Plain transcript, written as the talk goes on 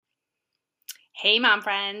Hey mom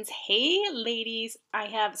friends, hey ladies, I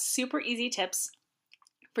have super easy tips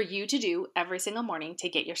for you to do every single morning to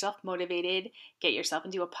get yourself motivated, get yourself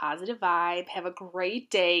into a positive vibe, have a great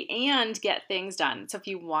day, and get things done. So if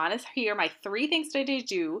you want to hear my 3 things that I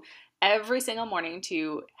do every single morning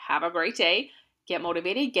to have a great day, get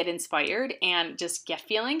motivated, get inspired, and just get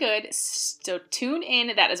feeling good, so tune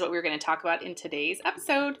in. That is what we're going to talk about in today's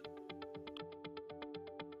episode.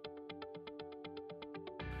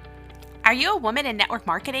 Are you a woman in network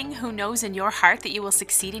marketing who knows in your heart that you will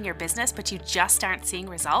succeed in your business, but you just aren't seeing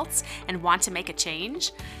results and want to make a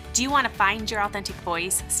change? Do you want to find your authentic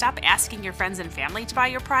voice, stop asking your friends and family to buy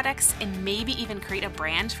your products, and maybe even create a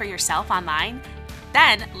brand for yourself online?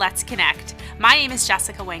 Then let's connect. My name is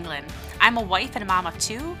Jessica Wanglin. I'm a wife and a mom of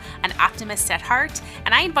 2, an optimist at heart,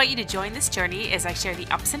 and I invite you to join this journey as I share the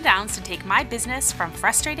ups and downs to take my business from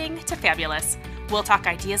frustrating to fabulous. We'll talk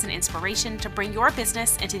ideas and inspiration to bring your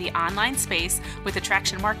business into the online space with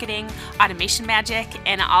attraction marketing, automation magic,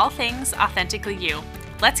 and all things authentically you.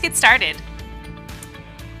 Let's get started.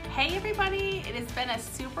 Hey everybody, it has been a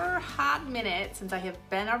super hot minute since I have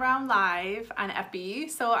been around live on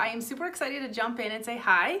FB, so I am super excited to jump in and say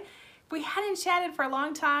hi. If we hadn't chatted for a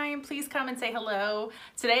long time, please come and say hello.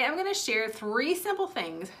 Today I'm going to share 3 simple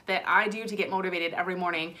things that I do to get motivated every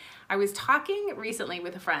morning. I was talking recently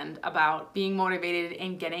with a friend about being motivated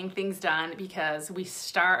and getting things done because we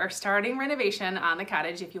are starting renovation on the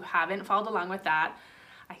cottage. If you haven't followed along with that,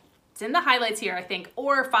 it's in the highlights here, I think,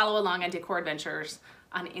 or follow along on Decor Adventures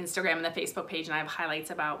on Instagram and the Facebook page, and I have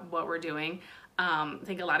highlights about what we're doing. I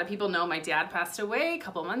think a lot of people know my dad passed away a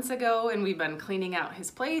couple months ago, and we've been cleaning out his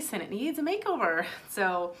place and it needs a makeover.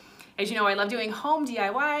 So as you know, I love doing home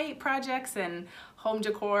DIY projects and home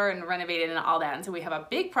decor and renovating and all that. And so we have a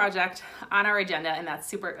big project on our agenda, and that's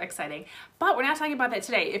super exciting. But we're not talking about that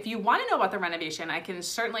today. If you want to know about the renovation, I can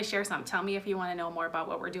certainly share some. Tell me if you want to know more about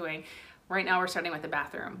what we're doing. Right now we're starting with the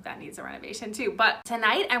bathroom. That needs a renovation too. But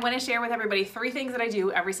tonight I want to share with everybody 3 things that I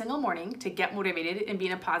do every single morning to get motivated and be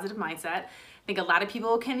in a positive mindset. I think a lot of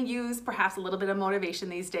people can use perhaps a little bit of motivation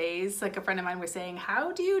these days. Like a friend of mine was saying,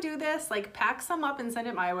 how do you do this? Like pack some up and send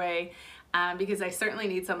it my way, because I certainly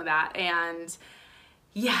need some of that. And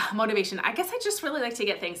yeah, motivation. I guess I just really like to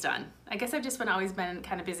get things done. I guess I've just always been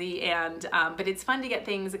kind of busy, and but it's fun to get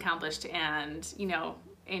things accomplished and, you know,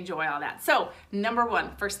 enjoy all that. So number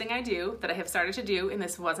 1, first thing I do that I have started to do, and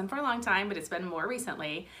this wasn't for a long time, but it's been more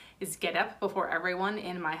recently, is get up before everyone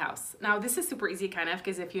in my house. Now this is super easy kind of,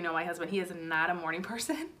 because if you know my husband, he is not a morning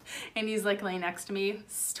person and he's like laying next to me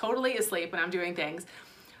totally asleep when I'm doing things.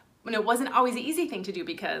 And it wasn't always an easy thing to do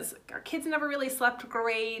because our kids never really slept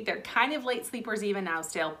great. They're kind of late sleepers even now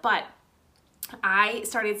still, but I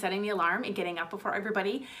started setting the alarm and getting up before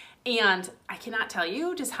everybody, and I cannot tell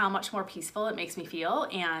you just how much more peaceful it makes me feel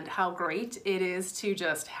and how great it is to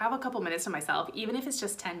just have a couple minutes to myself, even if it's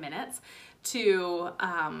just 10 minutes, to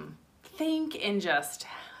think and just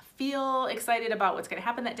feel excited about what's going to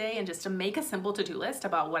happen that day, and just to make a simple to-do list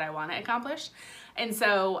about what I want to accomplish. And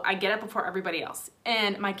so I get up before everybody else,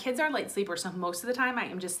 and my kids are light sleepers, so most of the time I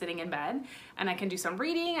am just sitting in bed, and I can do some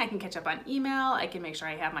reading, I can catch up on email, I can make sure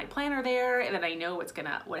I have my planner there and that I know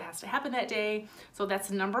what has to happen that day. So that's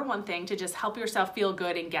the number 1 thing, to just help yourself feel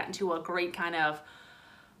good and get into a great kind of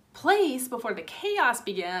place before the chaos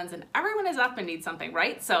begins and everyone is up and needs something,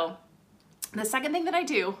 right? So the second thing that I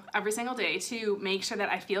do every single day to make sure that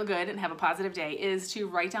I feel good and have a positive day is to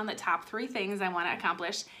write down the top 3 things I want to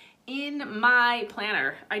accomplish in my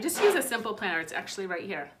planner. I just use a simple planner. It's actually right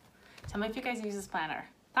here. Tell me if you guys use this planner.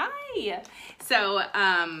 Hi! So,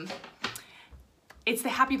 it's the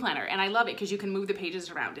Happy Planner, and I love it because you can move the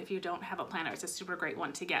pages around. If you don't have a planner, it's a super great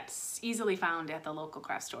one to get, easily found at the local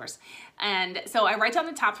craft stores. And so I write down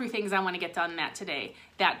the top 3 things I want to get done that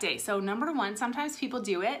day. So number 1, sometimes people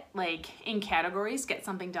do it like in categories. Get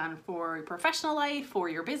something done for your professional life, for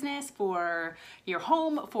your business, for your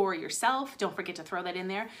home, for yourself. Don't forget to throw that in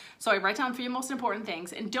there. So I write down 3 most important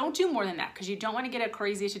things, and don't do more than that because you don't want to get a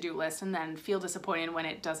crazy to-do list and then feel disappointed when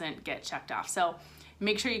it doesn't get checked off. So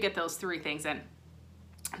make sure you get those 3 things in.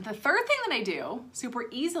 The third thing that I do super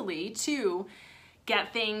easily to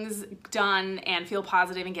get things done and feel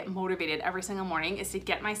positive and get motivated every single morning is to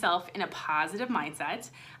get myself in a positive mindset.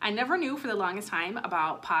 I never knew for the longest time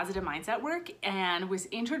about positive mindset work, and was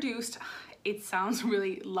introduced, it sounds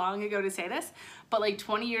really long ago to say this, but like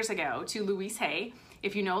 20 years ago, to Louise Hay.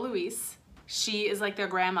 If you know Louise, she is like their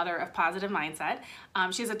grandmother of positive mindset.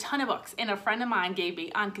 She has a ton of books, and a friend of mine gave me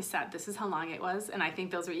on cassette, this is how long it was, and I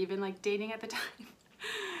think those were even like dating at the time.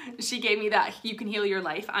 She gave me that You Can Heal Your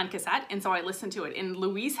Life on cassette, and so I listened to it. And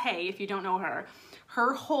Louise Hay, if you don't know her,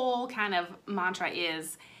 her whole kind of mantra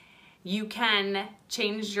is you can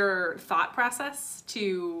change your thought process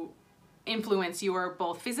to influence your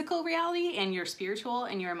both physical reality and your spiritual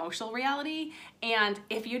and your emotional reality. And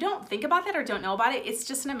if you don't think about that or don't know about it, it's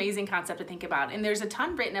just an amazing concept to think about. And there's a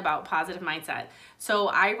ton written about positive mindset. So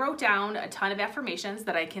I wrote down a ton of affirmations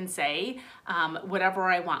that I can say whatever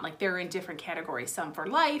I want. Like they're in different categories, some for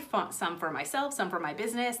life, some for myself, some for my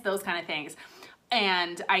business, those kind of things.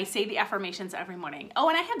 And I say the affirmations every morning. Oh,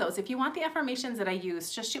 and I have those. If you want the affirmations that I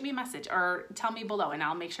use, just shoot me a message or tell me below and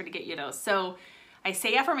I'll make sure to get you those. So I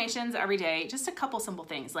say affirmations every day, just a couple simple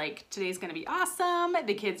things like today's gonna be awesome,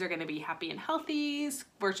 the kids are gonna be happy and healthy,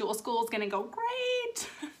 virtual school is gonna go great,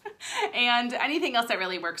 and anything else that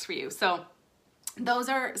really works for you. So those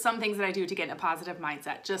are some things that I do to get in a positive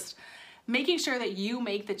mindset. Just making sure that you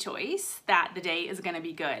make the choice that the day is going to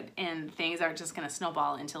be good and things aren't just going to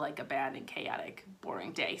snowball into like a bad and chaotic,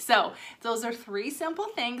 boring day. So those are 3 simple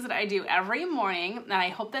things that I do every morning, and I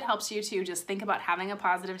hope that helps you to just think about having a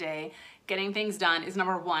positive day. Getting things done is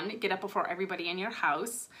number 1. Get up before everybody in your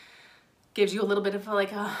house. Gives you a little bit of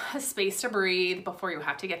like a space to breathe before you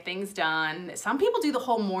have to get things done. Some people do the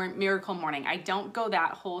whole miracle morning. I don't go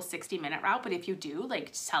that whole 60-minute route, but if you do,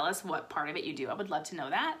 like tell us what part of it you do. I would love to know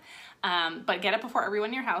that. But get up before everyone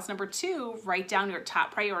in your house. Number 2, write down your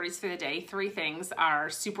top priorities for the day. 3 things are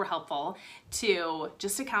super helpful to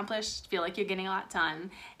just accomplish, feel like you're getting a lot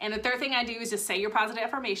done. And the 3rd thing I do is just say your positive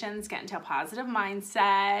affirmations, get into a positive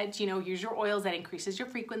mindset, you know, use your oils that increases your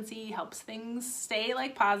frequency, helps things stay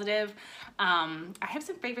like positive. I have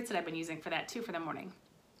some favorites that I've been using for that too for the morning.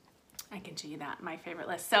 I can show you that, my favorite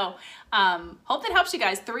list. So hope that helps you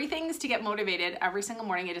guys. 3 things to get motivated every single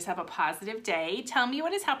morning and just have a positive day. Tell me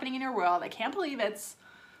what is happening in your world. I can't believe it's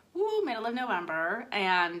middle of November,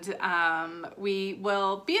 and we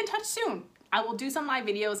will be in touch soon. I will do some live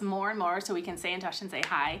videos more and more so we can stay in touch and say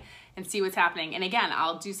hi and see what's happening. And again,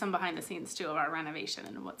 I'll do some behind the scenes too of our renovation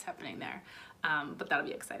and what's happening there. But that'll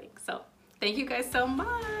be exciting. So thank you guys so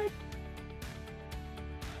much.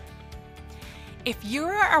 If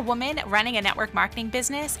you're a woman running a network marketing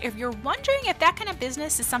business, if you're wondering if that kind of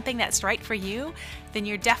business is something that's right for you, then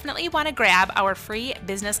you definitely want to grab our free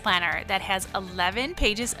business planner that has 11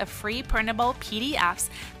 pages of free printable PDFs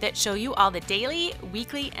that show you all the daily,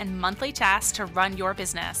 weekly, and monthly tasks to run your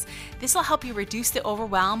business. This will help you reduce the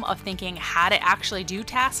overwhelm of thinking how to actually do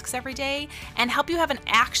tasks every day and help you have an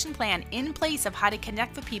action plan in place of how to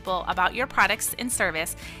connect with people about your products and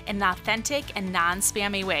service in an authentic and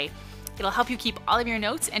non-spammy way. It'll help you keep all of your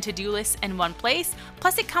notes and to-do lists in one place.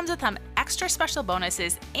 Plus, it comes with some extra special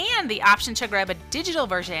bonuses and the option to grab a digital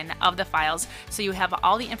version of the files so you have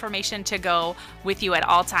all the information to go with you at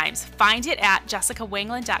all times. Find it at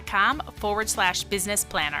jessicawangland.com/business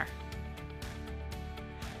planner.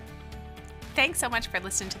 Thanks so much for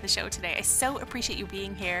listening to the show today. I so appreciate you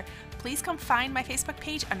being here. Please come find my Facebook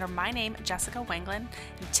page under my name, Jessica Wangland,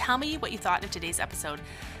 and tell me what you thought of today's episode.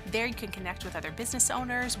 There you can connect with other business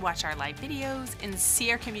owners, watch our live videos, and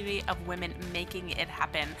see our community of women making it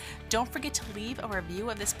happen. Don't forget to leave a review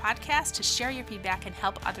of this podcast to share your feedback and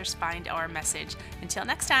help others find our message. Until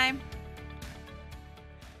next time.